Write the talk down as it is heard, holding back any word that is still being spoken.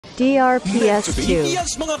DRPS 2.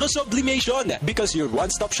 Yes, mga ka-sublimation, because your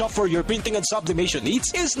one-stop shop for your printing and sublimation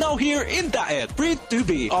needs is now here in Daet. Print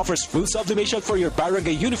 2B offers full sublimation for your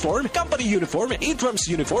barangay uniform, company uniform, intrams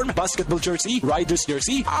uniform, basketball jersey, rider's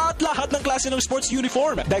jersey, at lahat ng klase ng sports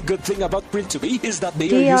uniform. The good thing about Print 2B is that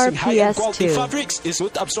they are using high-end quality fabrics, is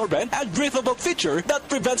soot absorbent, and breathable feature that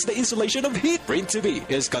prevents the insulation of heat. Print 2B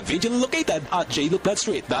is conveniently located at J. Luplan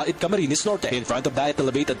Street, Daet, Camarines Norte, in front of Daet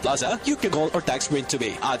Elevated Plaza. You can call or text Print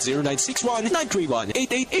 2B at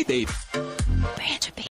 0961-931-8888.